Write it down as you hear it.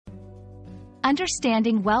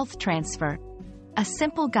Understanding wealth transfer. A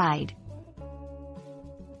simple guide.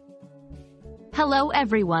 Hello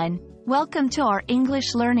everyone, welcome to our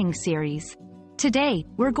English learning series. Today,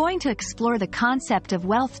 we're going to explore the concept of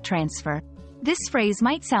wealth transfer. This phrase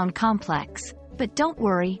might sound complex, but don't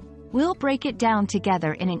worry, we'll break it down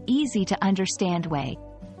together in an easy-to-understand way.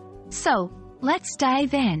 So, let's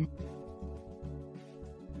dive in.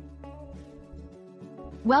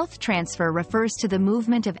 Wealth transfer refers to the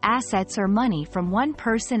movement of assets or money from one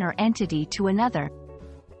person or entity to another.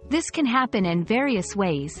 This can happen in various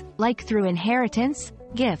ways, like through inheritance,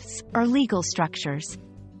 gifts, or legal structures.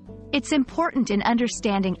 It's important in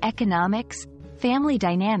understanding economics, family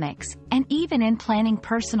dynamics, and even in planning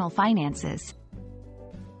personal finances.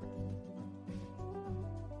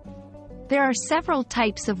 There are several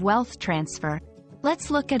types of wealth transfer.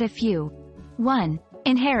 Let's look at a few. 1.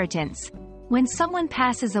 Inheritance. When someone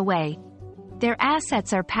passes away, their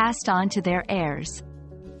assets are passed on to their heirs.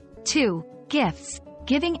 2. Gifts.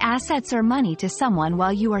 Giving assets or money to someone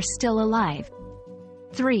while you are still alive.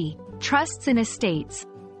 3. Trusts and estates.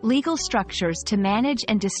 Legal structures to manage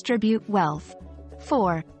and distribute wealth.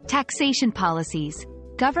 4. Taxation policies.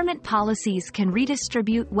 Government policies can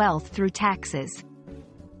redistribute wealth through taxes.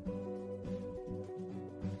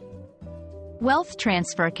 Wealth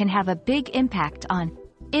transfer can have a big impact on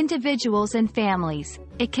individuals and families.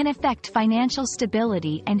 It can affect financial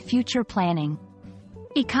stability and future planning.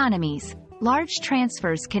 Economies. Large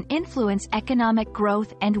transfers can influence economic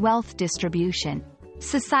growth and wealth distribution.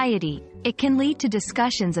 Society. It can lead to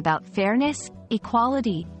discussions about fairness,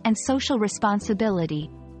 equality, and social responsibility.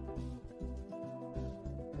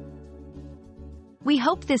 We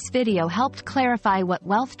hope this video helped clarify what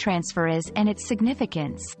wealth transfer is and its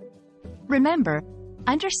significance. Remember,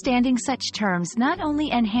 understanding such terms not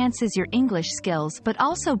only enhances your English skills but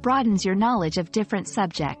also broadens your knowledge of different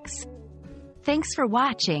subjects. Thanks for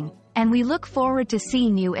watching, and we look forward to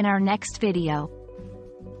seeing you in our next video.